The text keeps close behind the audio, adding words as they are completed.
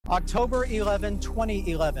October 11,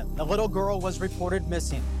 2011, the little girl was reported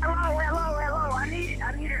missing. Hello. I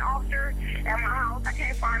need an officer at my house. I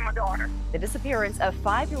can't find my daughter. The disappearance of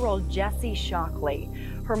 5-year-old Jessie Shockley.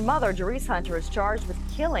 Her mother, Jerice Hunter, is charged with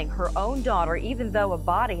killing her own daughter, even though a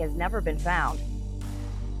body has never been found.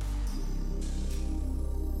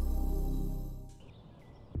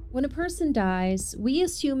 When a person dies, we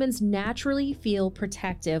as humans naturally feel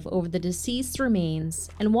protective over the deceased's remains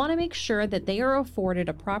and want to make sure that they are afforded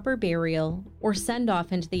a proper burial or send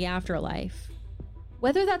off into the afterlife.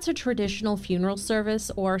 Whether that's a traditional funeral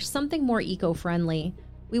service or something more eco-friendly,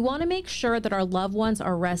 we want to make sure that our loved ones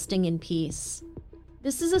are resting in peace.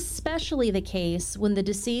 This is especially the case when the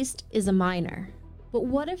deceased is a minor. But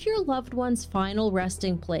what if your loved one's final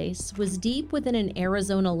resting place was deep within an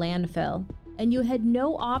Arizona landfill, and you had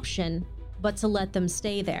no option but to let them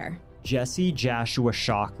stay there? Jessie Joshua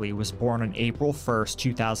Shockley was born on April 1st,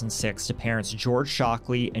 2006 to parents George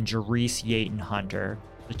Shockley and Jerice Yaton Hunter.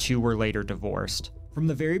 The two were later divorced. From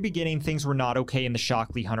the very beginning, things were not okay in the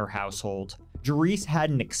Shockley Hunter household. Jerice had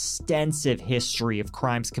an extensive history of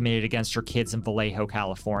crimes committed against her kids in Vallejo,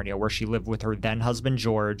 California, where she lived with her then-husband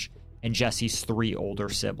George and Jessie's 3 older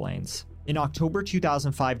siblings. In October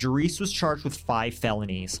 2005, Jerice was charged with 5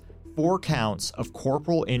 felonies, 4 counts of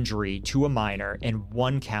corporal injury to a minor, and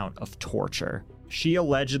 1 count of torture. She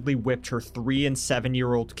allegedly whipped her 3 and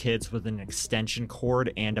 7-year-old kids with an extension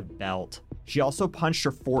cord and a belt. She also punched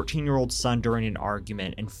her 14-year-old son during an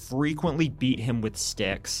argument and frequently beat him with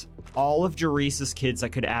sticks. All of Jerice's kids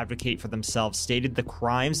that could advocate for themselves stated the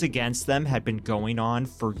crimes against them had been going on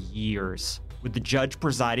for years, with the judge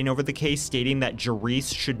presiding over the case stating that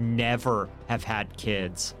Jerice should never have had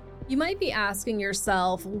kids. You might be asking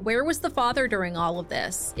yourself, where was the father during all of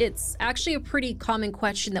this? It's actually a pretty common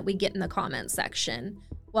question that we get in the comments section.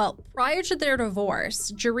 Well, prior to their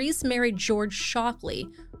divorce, Jerice married George Shockley,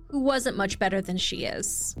 who wasn't much better than she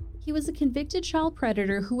is. He was a convicted child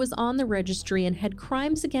predator who was on the registry and had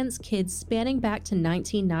crimes against kids spanning back to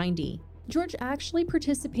 1990. George actually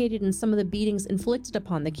participated in some of the beatings inflicted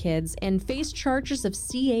upon the kids and faced charges of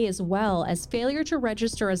CA as well as failure to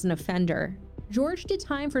register as an offender. George did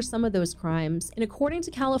time for some of those crimes, and according to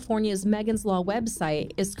California's Megan's Law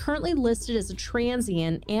website, is currently listed as a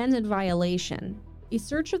transient and in violation. A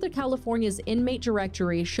search of the California's inmate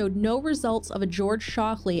directory showed no results of a George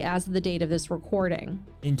Shockley as of the date of this recording.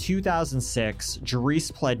 In 2006,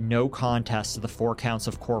 Jerice pled no contest to the 4 counts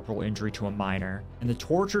of corporal injury to a minor, and the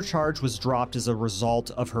torture charge was dropped as a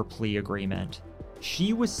result of her plea agreement.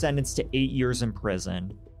 She was sentenced to 8 years in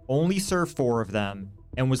prison, only served 4 of them,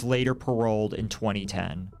 and was later paroled in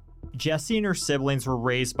 2010. Jessie and her siblings were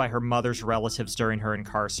raised by her mother's relatives during her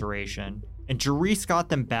incarceration, and Jerice got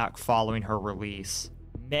them back following her release.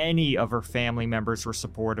 Many of her family members were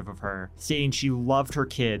supportive of her, stating she loved her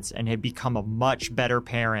kids and had become a much better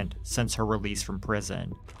parent since her release from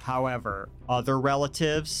prison. However, other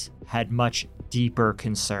relatives had much deeper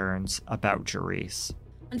concerns about Jerice.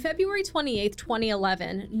 On February 28,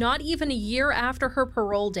 2011, not even a year after her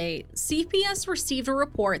parole date, CPS received a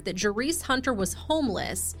report that Jerice Hunter was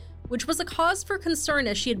homeless, which was a cause for concern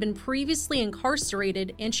as she had been previously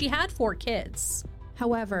incarcerated and she had 4 kids.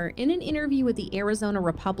 However, in an interview with the Arizona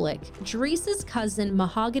Republic, Jerice's cousin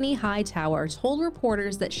Mahogany Hightower told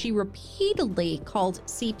reporters that she repeatedly called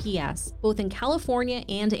CPS, both in California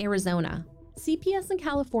and Arizona. CPS in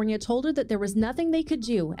California told her that there was nothing they could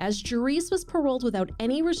do as Jerice was paroled without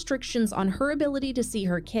any restrictions on her ability to see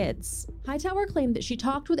her kids. Hightower claimed that she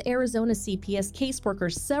talked with Arizona CPS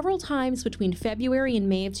caseworkers several times between February and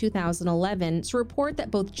May of 2011 to report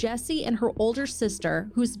that both Jessie and her older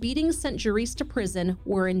sister, whose beatings sent Jerice to prison,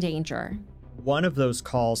 were in danger. One of those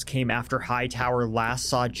calls came after Hightower last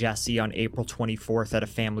saw Jessie on April 24th at a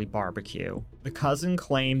family barbecue. The cousin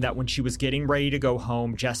claimed that when she was getting ready to go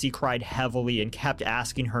home, Jessie cried heavily and kept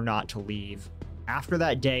asking her not to leave. After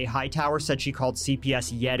that day, Hightower said she called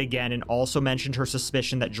CPS yet again and also mentioned her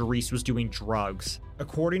suspicion that Jerice was doing drugs.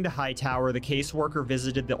 According to Hightower, the caseworker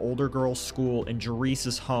visited the older girl's school in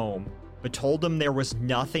Jerice's home, but told them there was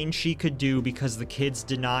nothing she could do because the kids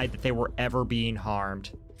denied that they were ever being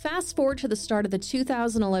harmed. Fast forward to the start of the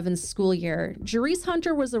 2011 school year, Jerice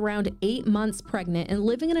Hunter was around 8 months pregnant and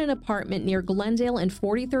living in an apartment near Glendale and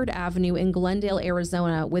 43rd Avenue in Glendale,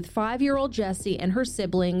 Arizona, with 5-year-old Jessie and her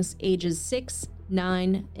siblings, ages 6,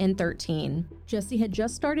 9, and 13. Jessie had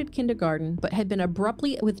just started kindergarten, but had been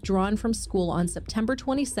abruptly withdrawn from school on September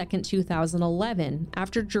 22, 2011,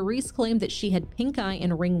 after Jerice claimed that she had pink eye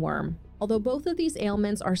and ringworm. Although both of these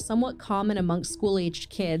ailments are somewhat common amongst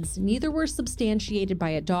school-aged kids, neither were substantiated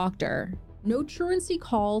by a doctor. No truancy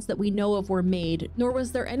calls that we know of were made, nor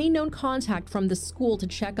was there any known contact from the school to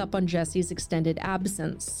check up on Jesse's extended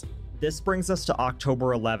absence. This brings us to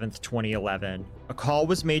October 11th, 2011. A call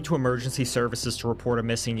was made to emergency services to report a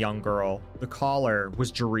missing young girl. The caller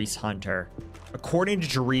was Jerice Hunter. According to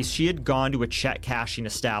Jerice, she had gone to a check cashing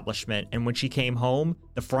establishment, and when she came home,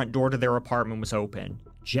 the front door to their apartment was open.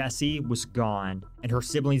 Jessie was gone, and her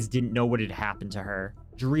siblings didn't know what had happened to her.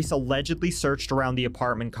 Jerice allegedly searched around the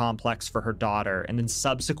apartment complex for her daughter and then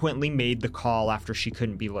subsequently made the call after she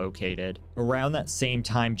couldn't be located. Around that same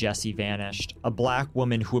time Jessie vanished, a black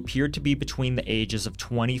woman who appeared to be between the ages of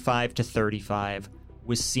 25 to 35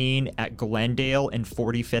 was seen at Glendale and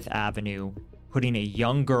 45th Avenue putting a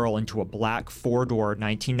young girl into a black four-door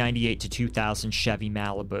 1998 to 2000 Chevy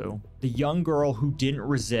Malibu. The young girl, who didn't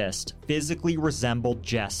resist, physically resembled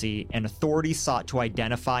Jessie, and authorities sought to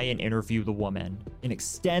identify and interview the woman. An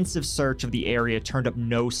extensive search of the area turned up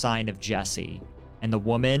no sign of Jessie, and the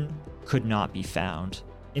woman could not be found.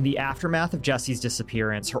 In the aftermath of Jessie's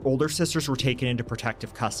disappearance, her older sisters were taken into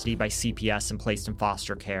protective custody by CPS and placed in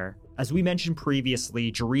foster care. As we mentioned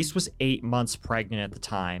previously, Jerice was 8 months pregnant at the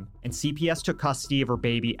time, and CPS took custody of her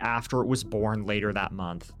baby after it was born later that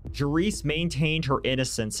month. Jerice maintained her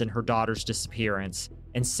innocence in her daughter's disappearance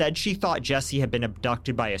and said she thought Jessie had been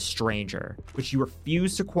abducted by a stranger, but she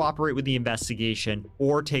refused to cooperate with the investigation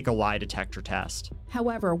or take a lie detector test.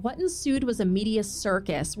 However, what ensued was a media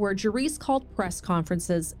circus where Jerice called press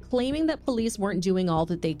conferences claiming that police weren't doing all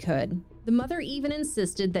that they could. The mother even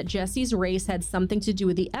insisted that Jessie's race had something to do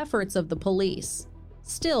with the efforts of the police.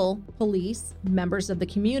 Still, police, members of the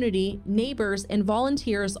community, neighbors, and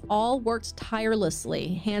volunteers all worked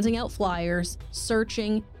tirelessly, handing out flyers,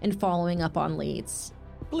 searching, and following up on leads.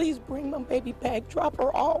 Please bring my baby back, drop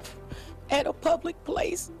her off at a public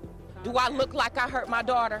place. Do I look like I hurt my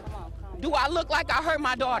daughter? Do I look like I hurt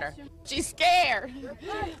my daughter? She's scared.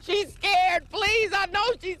 She's scared. Please, I know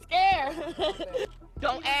she's scared.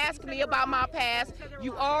 Don't ask me about my past.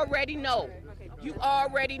 You already know. You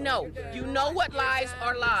already know. You know what lies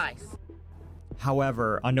are lies.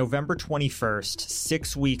 However, on November 21st,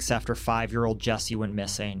 6 weeks after 5-year-old Jessie went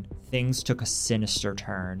missing, things took a sinister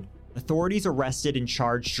turn. Authorities arrested and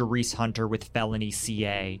charged Jerice Hunter with felony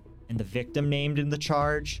CA, and the victim named in the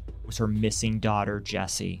charge was her missing daughter,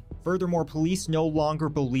 Jessie. Furthermore, police no longer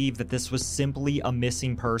believed that this was simply a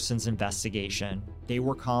missing persons investigation. They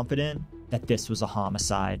were confident that this was a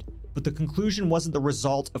homicide. But the conclusion wasn't the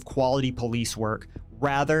result of quality police work.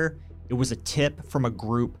 Rather, it was a tip from a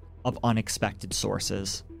group of unexpected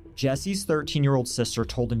sources. Jessie's 13-year-old sister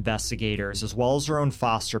told investigators, as well as her own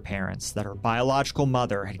foster parents, that her biological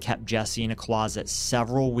mother had kept Jessie in a closet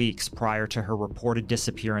several weeks prior to her reported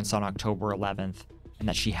disappearance on October 11th, and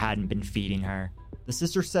that she hadn't been feeding her. The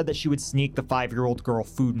sister said that she would sneak the 5-year-old girl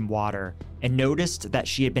food and water, and noticed that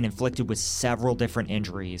she had been inflicted with several different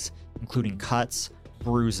injuries, including cuts,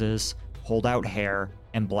 bruises, pulled-out hair,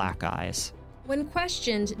 and black eyes. When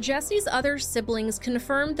questioned, Jessie's other siblings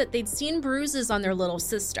confirmed that they'd seen bruises on their little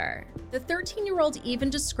sister. The 13-year-old even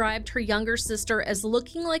described her younger sister as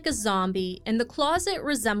looking like a zombie and the closet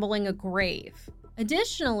resembling a grave.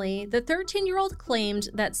 Additionally, the 13-year-old claimed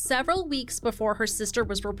that several weeks before her sister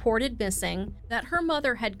was reported missing, that her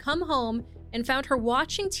mother had come home and found her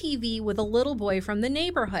watching TV with a little boy from the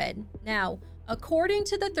neighborhood. Now, according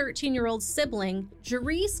to the 13-year-old sibling,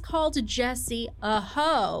 Jerice called Jessie a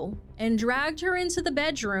hoe and dragged her into the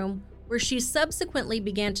bedroom, where she subsequently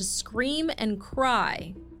began to scream and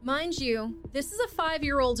cry. Mind you, this is a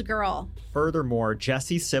 5-year-old girl. Furthermore,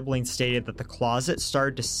 Jessie's siblings stated that the closet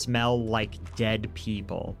started to smell like dead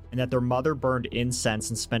people, and that their mother burned incense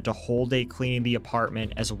and spent a whole day cleaning the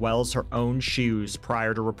apartment as well as her own shoes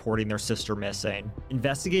prior to reporting their sister missing.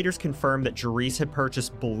 Investigators confirmed that Jerice had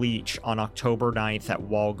purchased bleach on October 9th at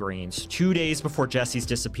Walgreens, 2 days before Jessie's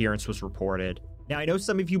disappearance was reported. Now, I know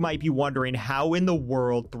some of you might be wondering how in the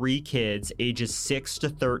world 3 kids ages 6 to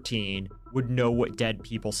 13 would know what dead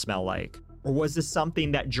people smell like. Or was this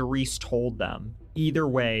something that Jerice told them? Either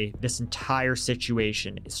way, this entire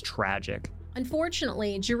situation is tragic.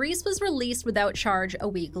 Unfortunately, Jerice was released without charge a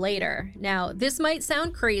week later. Now, this might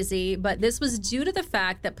sound crazy, but this was due to the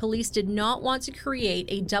fact that police did not want to create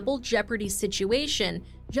a double jeopardy situation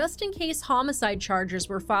just in case homicide charges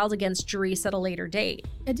were filed against Jerice at a later date.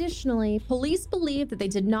 Additionally, police believed that they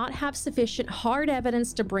did not have sufficient hard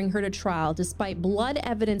evidence to bring her to trial, despite blood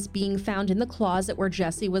evidence being found in the closet where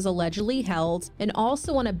Jessie was allegedly held, and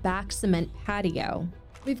also on a back cement patio.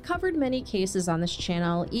 We've covered many cases on this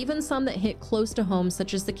channel, even some that hit close to home,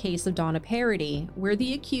 such as the case of Donna Parody, where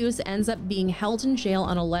the accused ends up being held in jail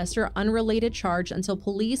on a lesser unrelated charge until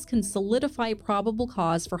police can solidify probable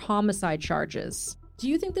cause for homicide charges. Do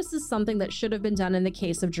you think this is something that should have been done in the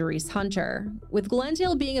case of Jerice Hunter? With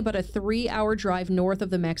Glendale being about a 3-hour drive north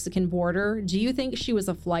of the Mexican border, do you think she was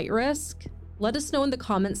a flight risk? Let us know in the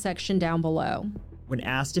comment section down below. When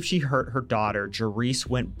asked if she hurt her daughter, Jerice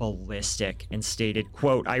went ballistic and stated,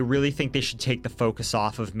 quote, "I really think they should take the focus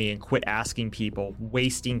off of me and quit asking people,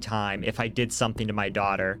 wasting time if I did something to my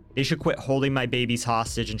daughter. They should quit holding my babies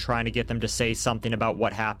hostage and trying to get them to say something about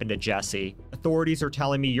what happened to Jesse. Authorities are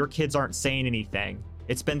telling me your kids aren't saying anything.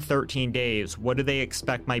 It's been 13 days. What do they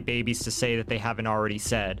expect my babies to say that they haven't already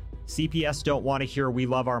said? CPS don't want to hear we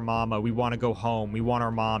love our mama, we want to go home, we want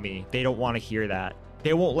our mommy. They don't want to hear that.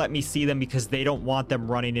 They won't let me see them because they don't want them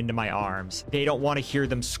running into my arms. They don't want to hear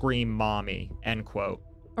them scream mommy," end quote.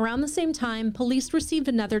 Around the same time, police received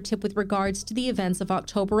another tip with regards to the events of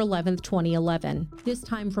October 11th, 2011, this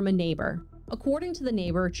time from a neighbor. According to the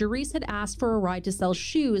neighbor, Jerice had asked for a ride to sell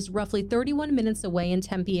shoes roughly 31 minutes away in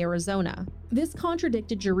Tempe, Arizona. This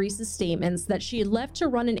contradicted Jerice's statements that she had left to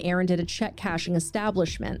run an errand at a check-cashing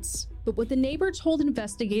establishment. But what the neighbor told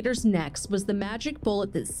investigators next was the magic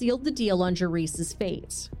bullet that sealed the deal on Jerice's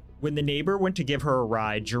fate. When the neighbor went to give her a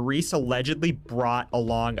ride, Jerice allegedly brought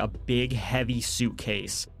along a big, heavy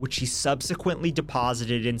suitcase, which she subsequently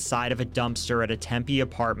deposited inside of a dumpster at a Tempe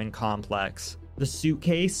apartment complex. The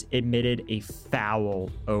suitcase emitted a foul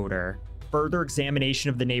odor. Further examination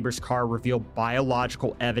of the neighbor's car revealed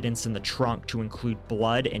biological evidence in the trunk to include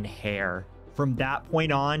blood and hair. From that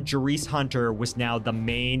point on, Jerice Hunter was now the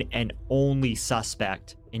main and only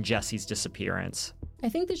suspect in Jesse's disappearance. I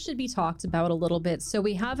think this should be talked about a little bit. So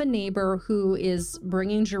we have a neighbor who is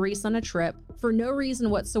bringing Jerice on a trip. For no reason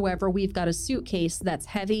whatsoever, we've got a suitcase that's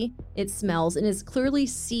heavy, it smells, and is clearly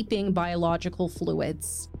seeping biological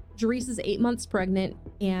fluids. Jerice is 8 months pregnant,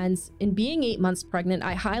 and in being 8 months pregnant,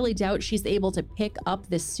 I highly doubt she's able to pick up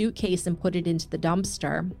this suitcase and put it into the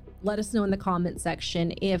dumpster. Let us know in the comment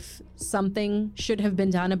section if something should have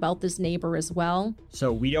been done about this neighbor as well.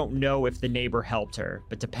 So we don't know if the neighbor helped her,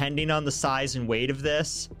 but depending on the size and weight of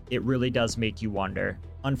this, it really does make you wonder.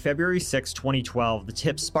 On February 6, 2012, the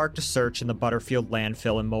tip sparked a search in the Butterfield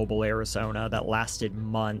landfill in Mobile, Arizona that lasted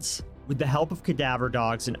months. With the help of cadaver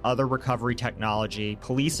dogs and other recovery technology,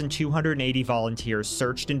 police and 280 volunteers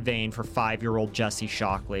searched in vain for 5-year-old Jesse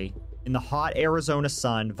Shockley. In the hot Arizona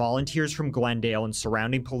sun, volunteers from Glendale and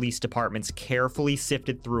surrounding police departments carefully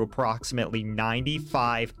sifted through approximately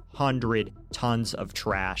 9,500 tons of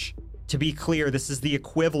trash. To be clear, this is the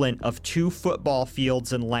equivalent of 2 football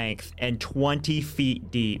fields in length and 20 feet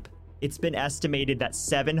deep. It's been estimated that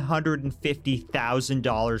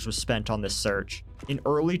 $750,000 was spent on this search. In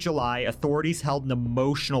early July, authorities held an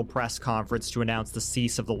emotional press conference to announce the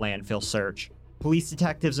cease of the landfill search. Police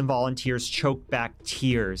detectives and volunteers choked back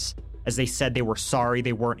tears as they said they were sorry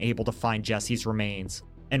they weren't able to find Jesse's remains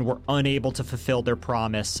and were unable to fulfill their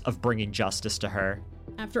promise of bringing justice to her.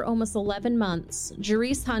 After almost 11 months,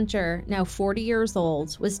 Jerice Hunter, now 40 years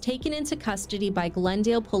old, was taken into custody by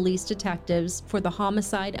Glendale police detectives for the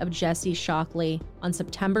homicide of Jesse Shockley on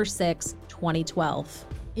September 6, 2012.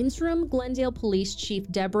 Interim Glendale Police Chief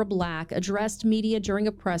Deborah Black addressed media during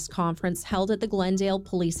a press conference held at the Glendale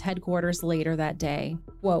Police Headquarters later that day.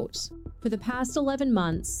 Quote, "For the past 11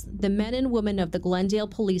 months, the men and women of the Glendale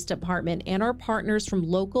Police Department and our partners from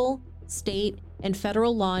local, state, and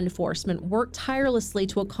federal law enforcement worked tirelessly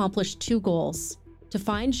to accomplish 2 goals: to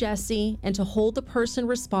find Jesse and to hold the person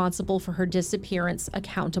responsible for her disappearance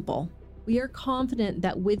accountable. We are confident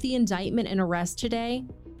that with the indictment and arrest today,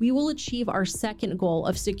 we will achieve our second goal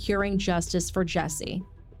of securing justice for Jesse."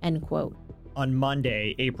 End quote. On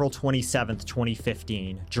Monday, April 27,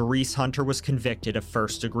 2015, Jerice Hunter was convicted of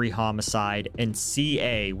first-degree homicide and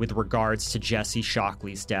CA with regards to Jesse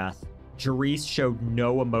Shockley's death. Jerice showed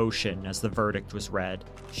no emotion as the verdict was read.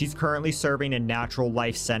 She's currently serving a natural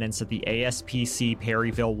life sentence at the ASPC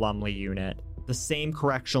Perryville-Lumley unit, the same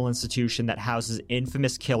correctional institution that houses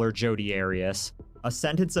infamous killer Jodi Arias. A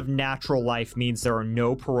sentence of natural life means there are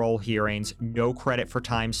no parole hearings, no credit for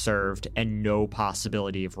time served, and no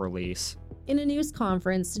possibility of release. In a news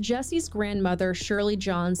conference, Jesse's grandmother, Shirley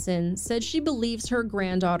Johnson, said she believes her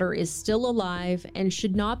granddaughter is still alive and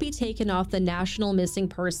should not be taken off the National Missing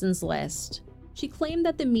Persons list. She claimed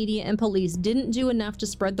that the media and police didn't do enough to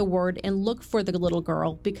spread the word and look for the little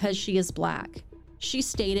girl because she is Black. She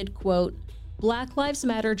stated, quote, "Black lives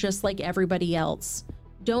matter just like everybody else.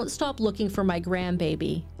 Don't stop looking for my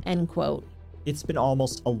grandbaby," end quote. It's been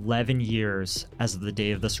almost 11 years as of the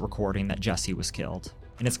day of this recording that Jesse was killed.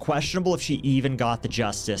 and it's questionable if she even got the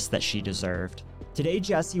justice that she deserved. Today,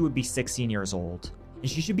 Jessie would be 16 years old, and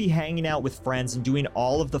she should be hanging out with friends and doing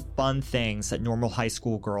all of the fun things that normal high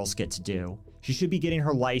school girls get to do. She should be getting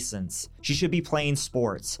her license. She should be playing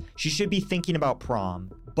sports. She should be thinking about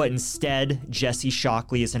prom. But instead, Jessie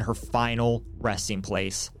Shockley is in her final resting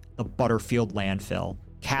place, the Butterfield landfill,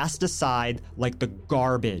 cast aside like the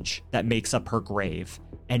garbage that makes up her grave,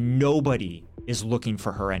 and nobody is looking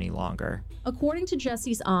for her any longer. According to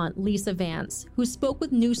Jessie's aunt, Lisa Vance, who spoke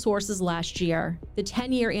with news sources last year, the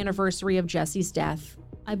 10-year anniversary of Jessie's death,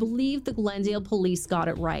 I believe the Glendale police got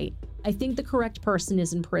it right. I think the correct person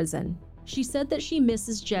is in prison. She said that she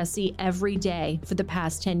misses Jessie every day for the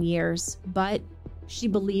past 10 years, but she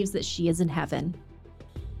believes that she is in heaven.